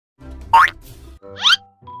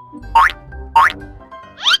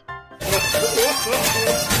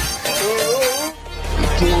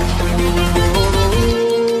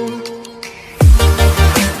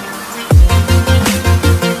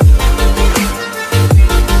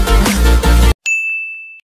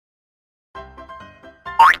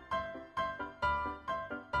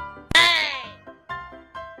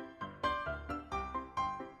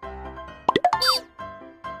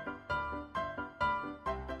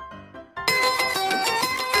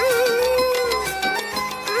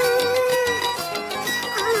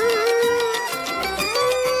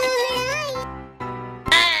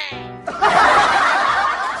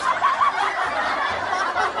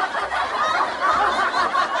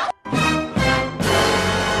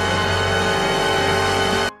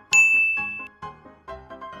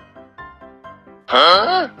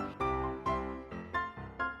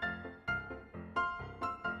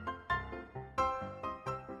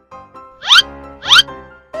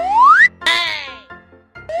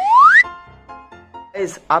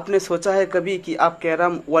आपने सोचा है कभी कि आप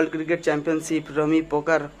carrom, world cricket championship, rummy,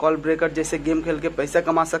 poker, call breaker जैसे गेम खेल के पैसा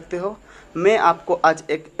कमा सकते हो? मैं आपको आज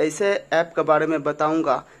एक ऐसे ऐप के बारे में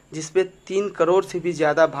बताऊंगा जिसपे 3 करोड़ से भी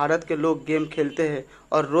ज़्यादा भारत के लोग गेम खेलते हैं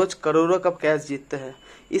और रोज़ करोड़ों का कैश जीतते हैं।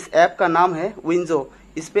 इस ऐप का नाम है विंजो।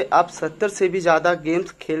 इस पे आप 70 से भी ज़्यादा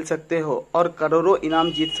गेम्स खेल सकते हो और करोड़ों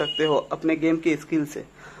इनाम जीत सकते हो अपने गेम की स्किल से।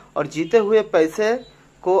 और जीते हुए पैसे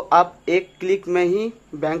को आप एक क्लिक में ही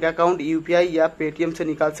बैंक अकाउंट, यूपीआई या पेटीएम से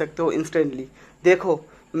निकाल सकते हो इंस्टेंटली। देखो,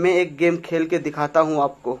 मैं एक गेम खेल के दिखाता हूँ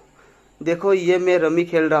आपको। देखो, ये मैं रमी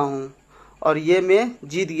खेल रहा हूँ और ये मैं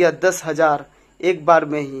जीत गया 10,000 एक बार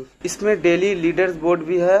में ही। इसमें डेली लीडर्स बोर्ड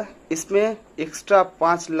भी है। इसमें एक्स्ट्रा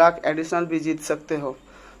 5 लाख एडिशनल भी जीत सकते हो।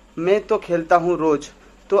 मैं तो खेलता हूँ रोज,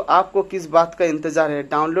 तो आपको किस बात का इंतज़ार है?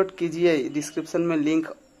 डाउनलोड कीजिए डिस्क्रिप्शन में लिंक,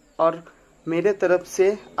 और मेरे तरफ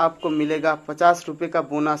से आपको मिलेगा 50 रुपये का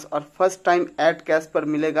बोनस और फर्स्ट टाइम ऐड कैश पर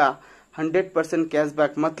मिलेगा 100%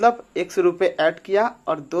 कैशबैक। मतलब 100 रुपये ऐड किया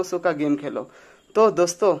और 200 का गेम खेलो। तो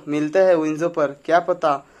दोस्तों, मिलते हैं विंजो पर। क्या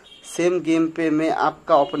पता सेम गेम पे मैं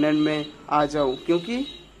आपका ओपोनेंट में आ जाऊं, क्योंकि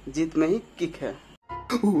जीत में ही किक है।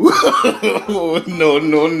 No,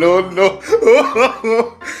 no, no, no.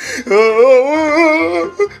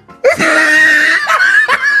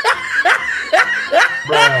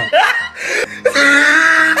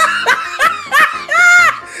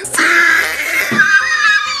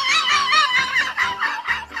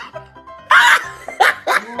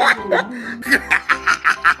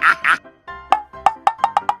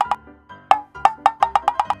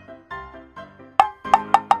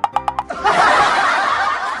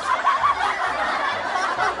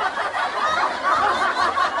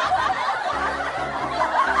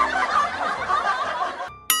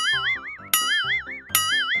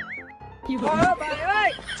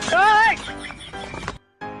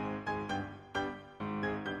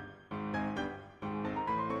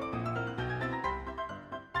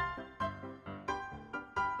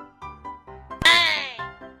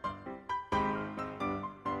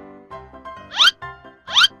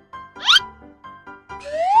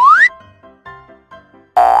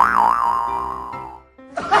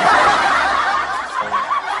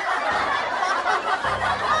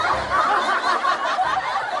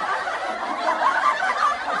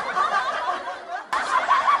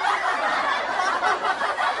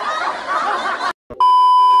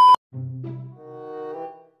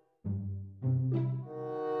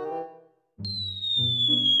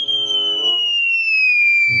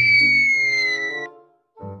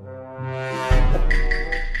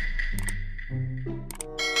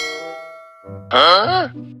 Huh?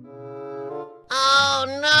 Oh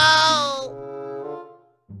no!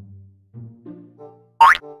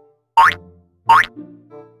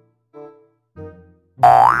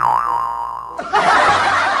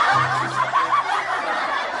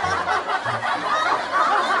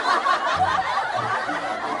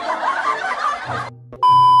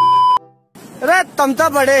 अरे तुम तो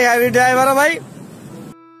बड़े हैवी ड्राइवर हो भाई।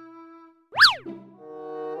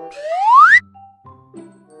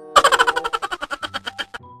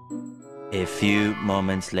 A few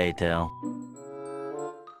moments later.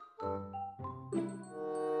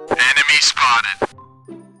 Enemy spotted.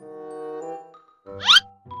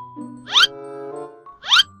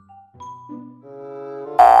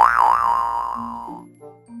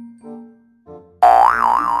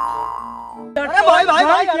 अरे भाई भाई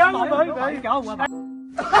भाई क्या हुआ भाई?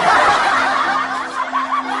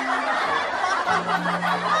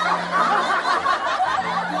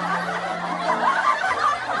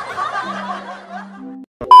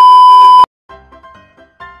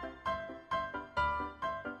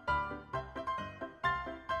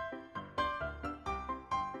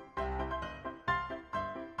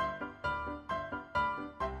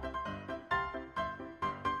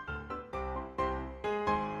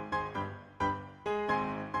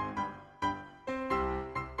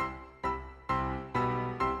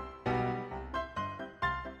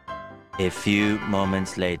 A few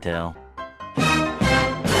moments later.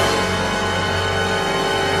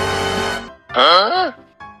 Huh?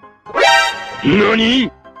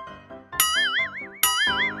 NANI?!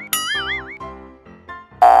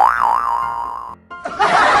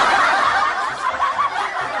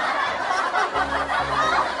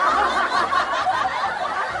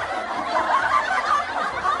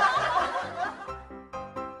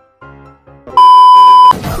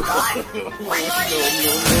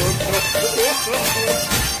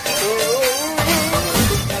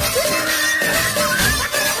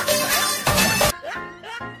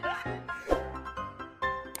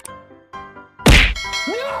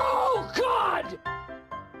 No, God!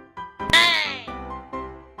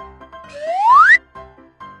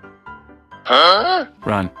 Huh?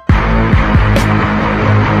 Run.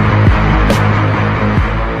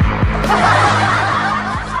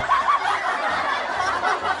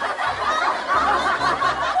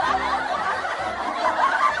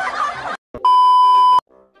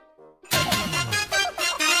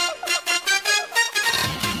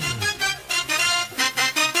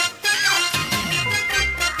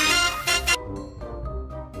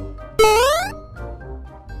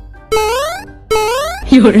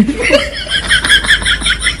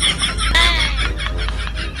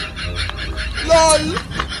 LOL!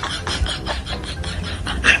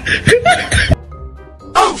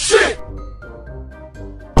 Oh shit!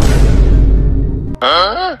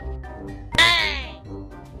 Huh?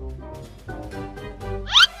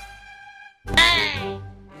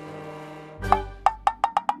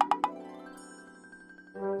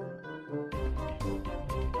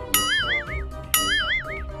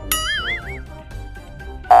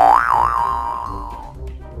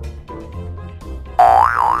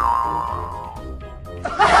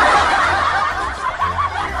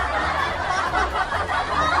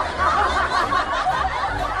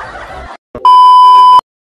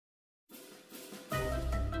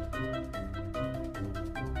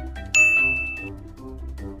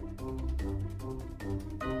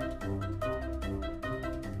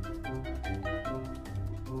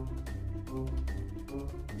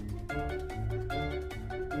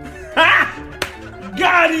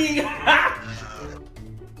 Got him!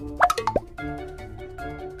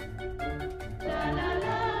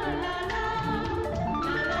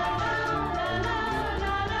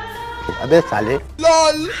 अबे साले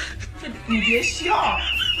LOL! 你别笑。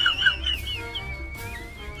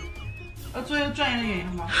做一个专业的演员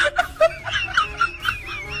吗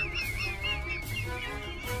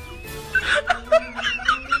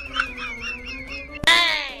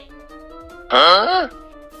？Huh?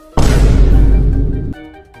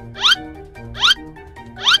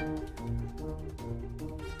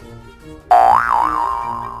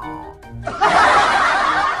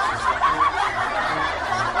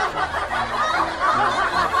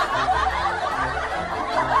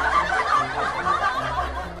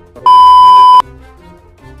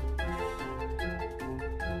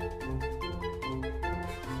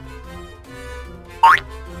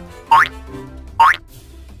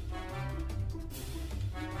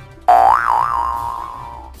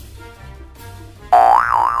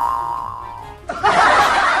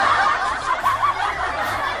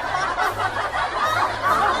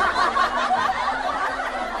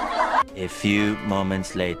 A few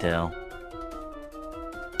moments later.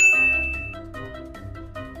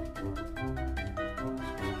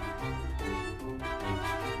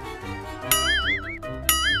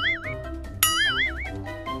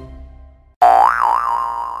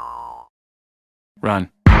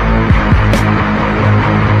 Run.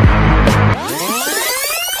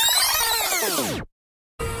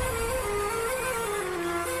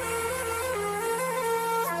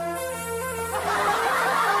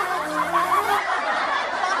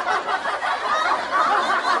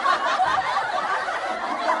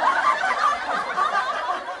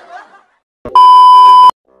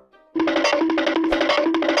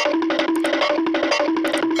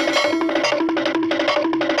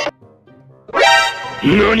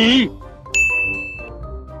 NANI?!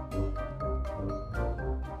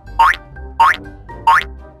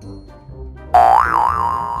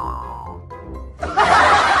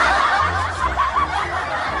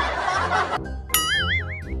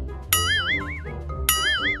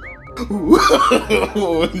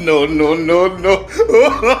 No, no, no, no.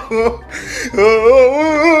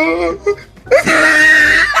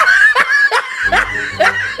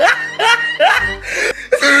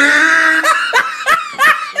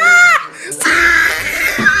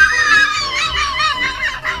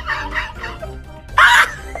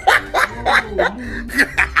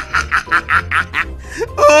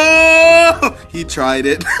 Oh, he tried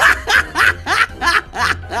it.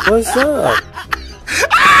 What's up?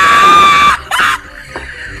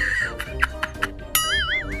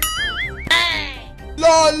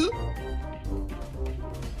 LOL.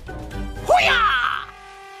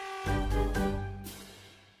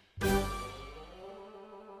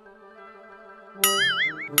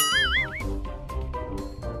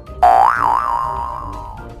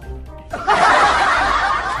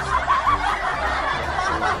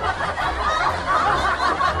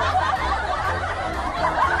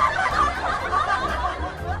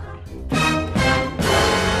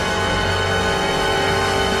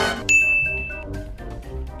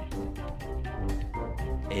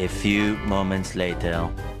 A few moments later.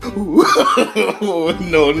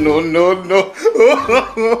 No, no, no, no.